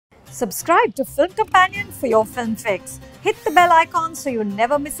Subscribe to Film Companion for your film fix. Hit the bell icon so you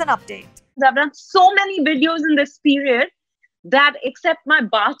never miss an update. I've done so many videos in this period that except my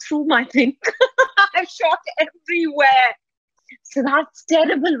bathroom, I think, I've shot everywhere. So that's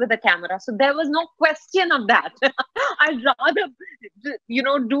terrible with a camera. So there was no question of that. I'd rather,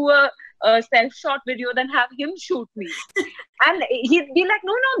 do a self-shot video than have him shoot me. And he'd be like,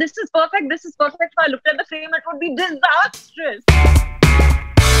 no, this is perfect. This is perfect. If I looked at the frame, it would be disastrous.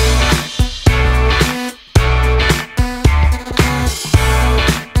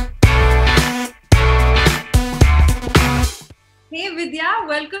 Hey Vidya,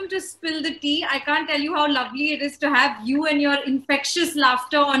 welcome to Spill the Tea. I can't tell you how lovely it is to have you and your infectious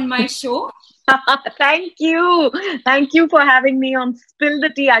laughter on my show. Thank you. Thank you for having me on Spill the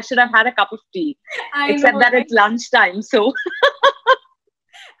Tea. I should have had a cup of tea. Except that it's lunchtime, so...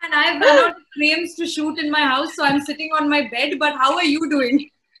 And I've run out of frames to shoot in my house, so I'm sitting on my bed. But how are you doing?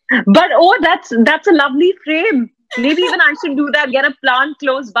 But that's a lovely frame. Maybe even I should do that, get a plant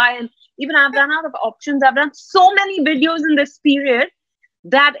close by. And even I've run out of options. I've done so many videos in this period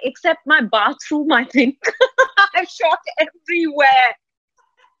that except my bathroom, I think, I've shot everywhere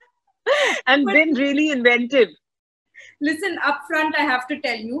and been really inventive. Listen, up front, I have to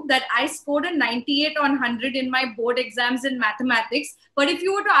tell you that I scored a 98 on 100 in my board exams in mathematics. But if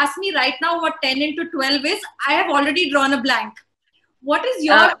you were to ask me right now what 10 into 12 is, I have already drawn a blank. What is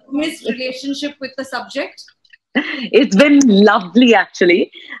your honest relationship with the subject? It's been lovely,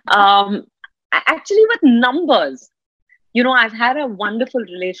 actually. Actually, with numbers, I've had a wonderful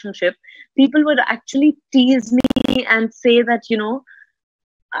relationship. People would actually tease me and say that,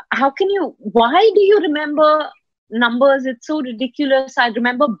 why do you remember numbers? It's so ridiculous. I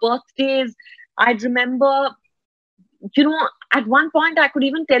remember birthdays. I remember, at one point, I could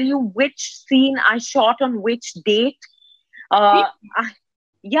even tell you which scene I shot on which date.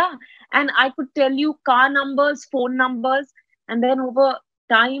 And I could tell you car numbers, phone numbers, and then over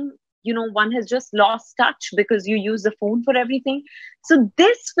time, one has just lost touch because you use the phone for everything. So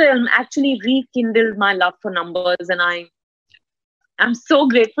this film actually rekindled my love for numbers, and I'm so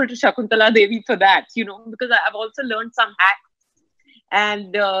grateful to Shakuntala Devi for that, because I've also learned some hacks,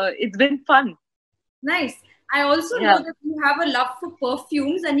 and it's been fun. Nice. I also know that you have a love for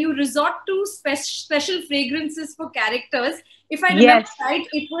perfumes and you resort to special fragrances for characters. If I remember right,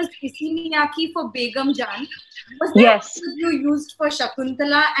 it was Isi Miyake for Begum Jan. Was that what you used for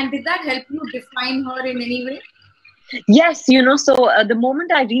Shakuntala, and did that help you define her in any way? Yes, so the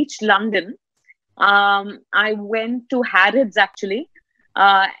moment I reached London, I went to Harrods actually,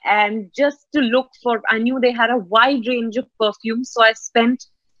 and just to look for, I knew they had a wide range of perfumes. So I spent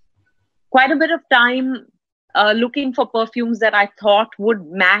quite a bit of time looking for perfumes that I thought would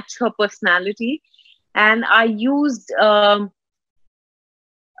match her personality. And I used a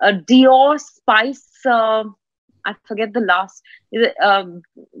Dior Spice, I forget the last,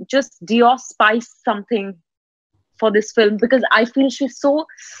 just Dior Spice something for this film, because I feel she's so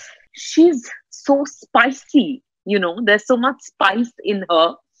spicy, there's so much spice in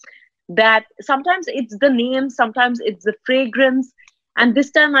her that sometimes it's the name, sometimes it's the fragrance. And this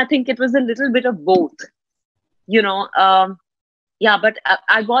time I think it was a little bit of both. But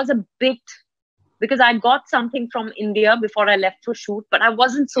I was a bit, because I got something from India before I left for shoot, but I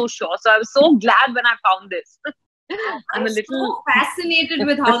wasn't so sure. So I was so glad when I found this. I'm so fascinated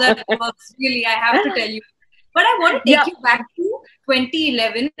with how that works, really, I have to tell you. But I want to take you back to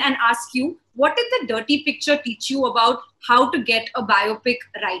 2011 and ask you, what did the Dirty Picture teach you about how to get a biopic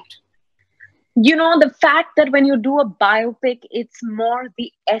right? The fact that when you do a biopic, it's more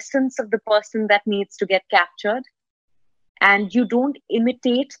the essence of the person that needs to get captured. And you don't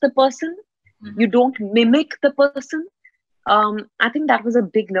imitate the person. You don't mimic the person. I think that was a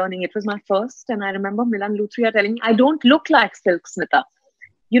big learning. It was my first. And I remember Milan Luthria telling me, I don't look like Silk Smita.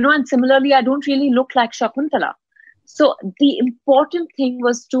 And similarly, I don't really look like Shakuntala. So the important thing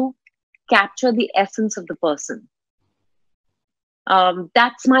was to capture the essence of the person.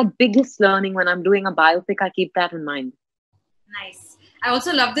 That's my biggest learning when I'm doing a biopic. I keep that in mind. Nice. I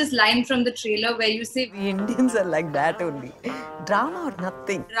also love this line from the trailer where you say, We Indians are like that only. Drama or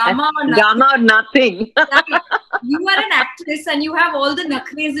nothing. Drama or nothing. Drama or nothing. You are an actress and you have all the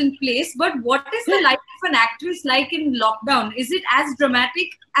nakhres in place. But what is the life of an actress like in lockdown? Is it as dramatic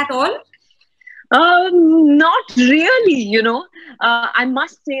at all? Not really, I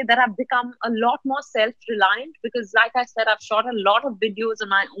must say that I've become a lot more self-reliant because, like I said, I've shot a lot of videos on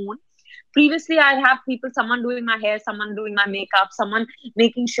my own. Previously, I'd have someone doing my hair, someone doing my makeup, someone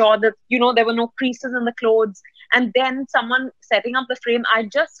making sure that, there were no creases in the clothes, and then someone setting up the frame. I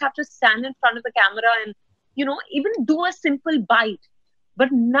just have to stand in front of the camera and, even do a simple bite.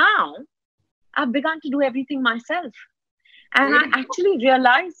 But now I've begun to do everything myself. And I actually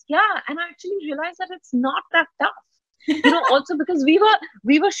realized, that it's not that tough. Also because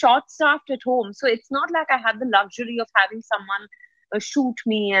we were short staffed at home. So it's not like I had the luxury of having someone shoot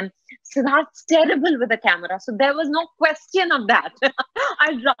me, and Siddharth's terrible with a camera. So there was no question of that.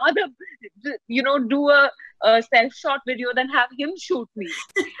 I'd rather, do a self-shot video than have him shoot me.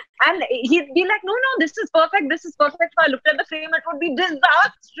 And he'd be like, no, this is perfect. This is perfect. If I looked at the frame, it would be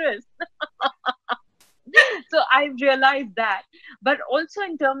disastrous. So I've realized that. But also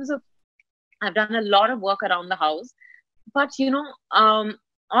in terms of, I've done a lot of work around the house. But,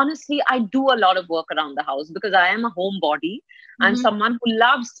 honestly, I do a lot of work around the house because I am a homebody. I'm someone who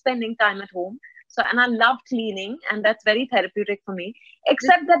loves spending time at home. So, and I love cleaning, and that's very therapeutic for me.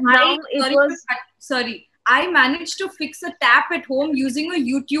 Except that now I managed to fix a tap at home using a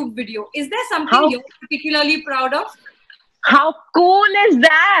YouTube video. Is there something you're particularly proud of? How cool is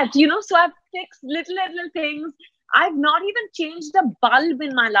that? So I've fixed little things. I've not even changed a bulb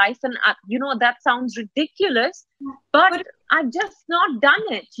in my life. And, that sounds ridiculous, but I've just not done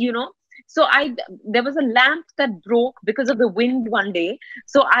it, So there was a lamp that broke because of the wind one day.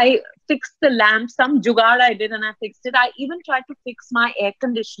 So I fixed the lamp, some jugaad I did, and I fixed it. I even tried to fix my air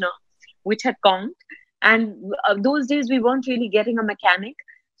conditioner, which had conked. And those days we weren't really getting a mechanic.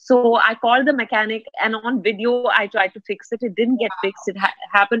 So I called the mechanic, and on video, I tried to fix it. It didn't get fixed. It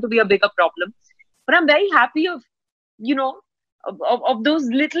happened to be a bigger problem. But I'm very happy of those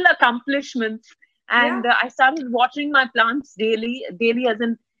little accomplishments. And I started watering my plants daily as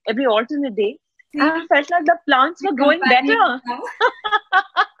in every alternate day. And I felt like the plants were growing better.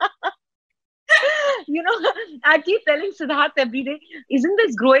 I keep telling Siddharth every day, isn't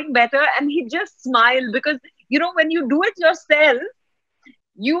this growing better? And he just smiled because, when you do it yourself,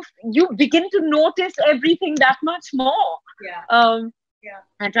 you begin to notice everything that much more.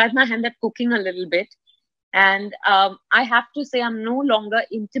 I tried my hand at cooking a little bit. And I have to say, I'm no longer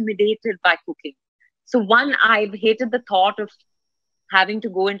intimidated by cooking. So one, I've hated the thought of having to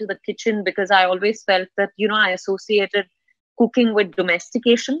go into the kitchen because I always felt that, I associated cooking with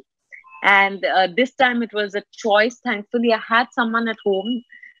domestication. And this time it was a choice. Thankfully, I had someone at home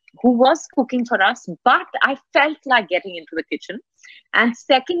who was cooking for us, but I felt like getting into the kitchen. And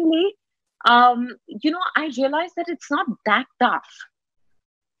secondly, I realized that it's not that tough.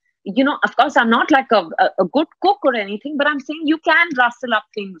 Of course, I'm not like a good cook or anything, but I'm saying you can rustle up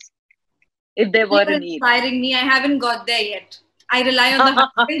things if there were a need. Inspiring me. I haven't got there yet. I rely on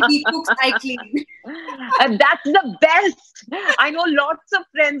the husband. He cooks, I clean. And that's the best. I know lots of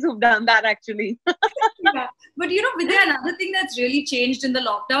friends who've done that actually. Yeah. But Vidya, another thing that's really changed in the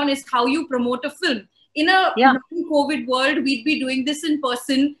lockdown is how you promote a film. In a non-COVID world, we'd be doing this in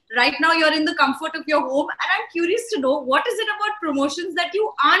person. Right now, you're in the comfort of your home. And I'm curious to know, what is it about promotions that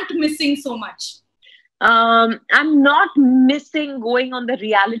you aren't missing so much? I'm not missing going on the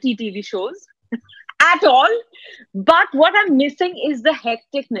reality TV shows at all. But what I'm missing is the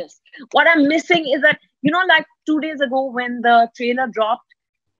hecticness. What I'm missing is that, like 2 days ago when the trailer dropped,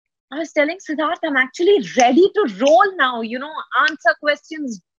 I was telling Siddharth, I'm actually ready to roll now, answer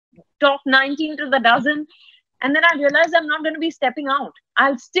questions, talk 19 to the dozen. And then I realized I'm not going to be stepping out.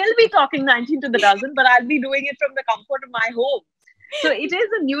 I'll still be talking 19 to the dozen, but I'll be doing it from the comfort of my home. So it is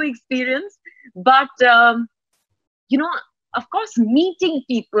a new experience. But, of course, meeting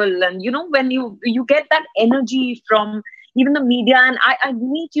people and, when you get that energy from even the media. And I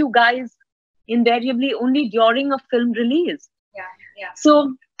meet you guys invariably only during a film release. Yeah.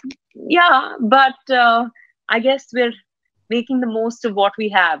 So, but I guess we're making the most of what we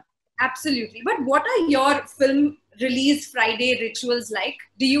have. Absolutely. But what are your film release Friday rituals like?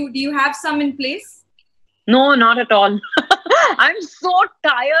 Do you have some in place? No, not at all. I'm so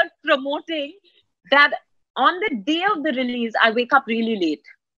tired promoting that on the day of the release, I wake up really late.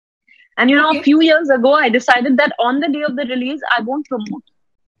 And, a few years ago, I decided that on the day of the release, I won't promote.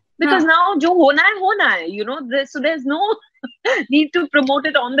 Because now, jo hona hai, so there's no need to promote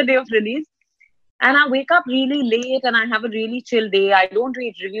it on the day of release. And I wake up really late and I have a really chill day. I don't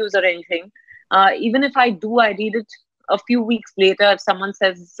read reviews or anything. Even if I do, I read it a few weeks later if someone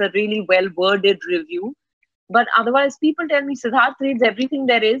says it's a really well-worded review. But otherwise, people tell me Siddharth reads everything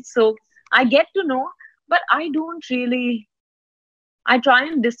there is. So I get to know, but I don't really... I try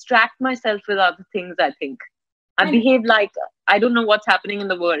and distract myself with other things, I think. I behave like I don't know what's happening in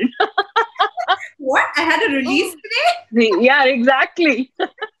the world. What? I had a release today? Yeah, exactly.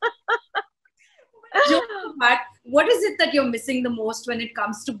 But what is it that you're missing the most when it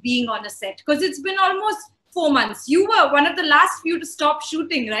comes to being on a set? Because it's been almost 4 months. You were one of the last few to stop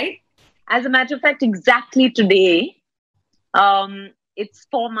shooting, right? As a matter of fact, exactly today, it's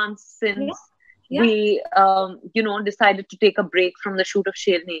 4 months since Yeah. we, decided to take a break from the shoot of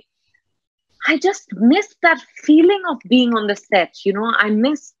Sherni. I just miss that feeling of being on the set. I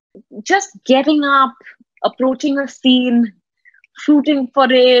miss just getting up, approaching a scene, shooting for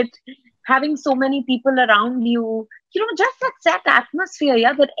it, having so many people around you. Just that set atmosphere.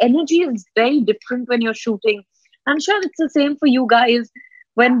 Yeah, that energy is very different when you're shooting. I'm sure it's the same for you guys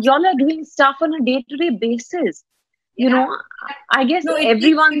when y'all are doing stuff on a day-to-day basis. I guess No,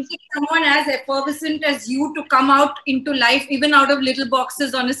 everyone's it takes someone as effervescent as you to come out into life, even out of little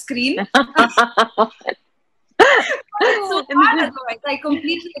boxes on a screen. It's so hard otherwise. I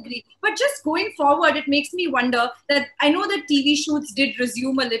completely agree. But just going forward, it makes me wonder that I know that TV shoots did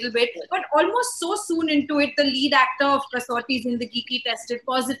resume a little bit, but almost so soon into it, the lead actor of Kasauti is in the Geeky tested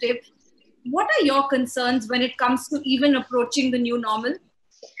positive. What are your concerns when it comes to even approaching the new normal?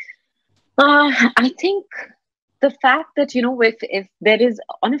 I think the fact that, if there is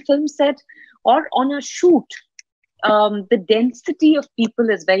on a film set or on a shoot, the density of people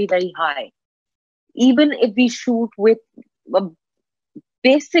is very, very high. Even if we shoot with a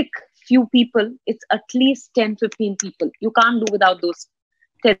basic few people, it's at least 10, 15 people. You can't do without those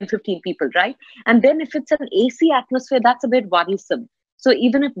 10, 15 people, right? And then if it's an AC atmosphere, that's a bit worrisome. So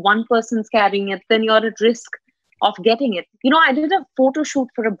even if one person's carrying it, then you're at risk of getting it. I did a photo shoot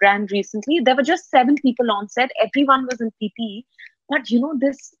for a brand recently. There were just 7 people on set. Everyone was in PPE. But,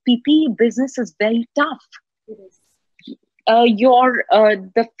 this PPE business is very tough. It is.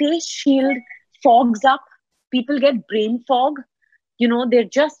 The face shield fogs up. People get brain fog. They're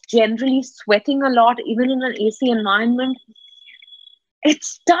just generally sweating a lot, even in an AC environment.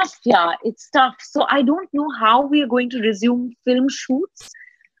 It's tough, yeah. It's tough. So I don't know how we are going to resume film shoots.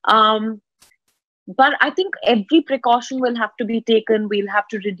 But I think every precaution will have to be taken. We'll have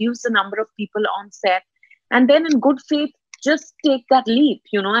to reduce the number of people on set. And then in good faith, just take that leap,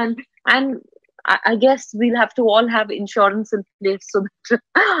 and I guess we'll have to all have insurance in place so that,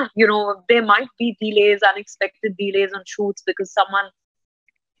 there might be delays, unexpected delays on shoots because someone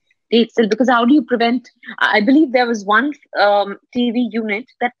takes it. Because how do you prevent? I believe there was one TV unit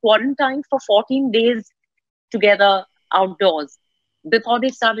that quarantined for 14 days together outdoors before they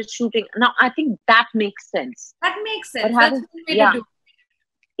started shooting. Now, I think that makes sense. That makes sense. That's the way to do.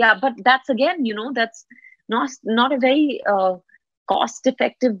 Yeah, but that's again, that's not a very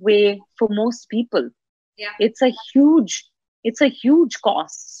cost-effective way for most people. Yeah, it's a huge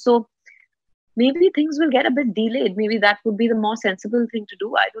cost. So maybe things will get a bit delayed. Maybe that would be the more sensible thing to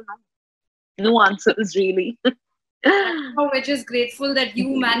do. I don't know. No answers really. We're just grateful that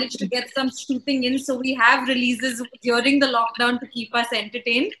you managed to get some shooting in, so we have releases during the lockdown to keep us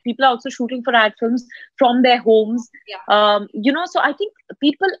entertained. People are also shooting for ad films from their homes. So I think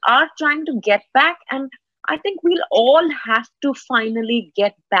people are trying to get back, and I think we'll all have to finally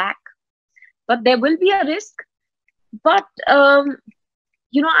get back. But there will be a risk. But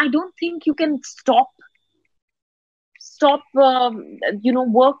I don't think you can stop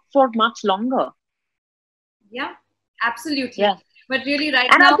work for much longer. Yeah, absolutely. Yeah. But really right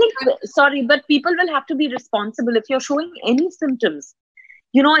and now... I think, but people will have to be responsible. If you're showing any symptoms,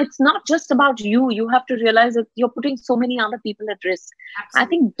 it's not just about you. You have to realize that you're putting so many other people at risk. Absolutely. I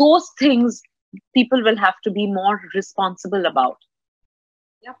think those things people will have to be more responsible about.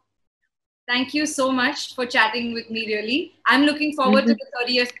 Yeah. Thank you so much for chatting with me, really. I'm looking forward to the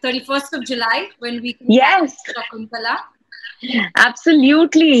 31st of July when we can yes. Shakuntala.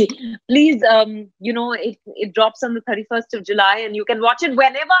 Absolutely. Please, it drops on the 31st of July and you can watch it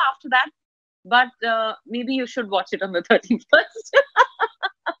whenever after that. But maybe you should watch it on the 31st.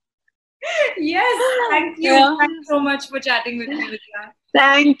 Yes, thank you. Yeah. Thanks so much for chatting with me, Vidya.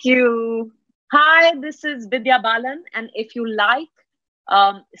 Thank you. Hi, this is Vidya Balan. And if you like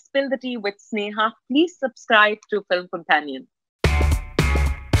Spill the Tea with Sneha, please subscribe to Film Companion.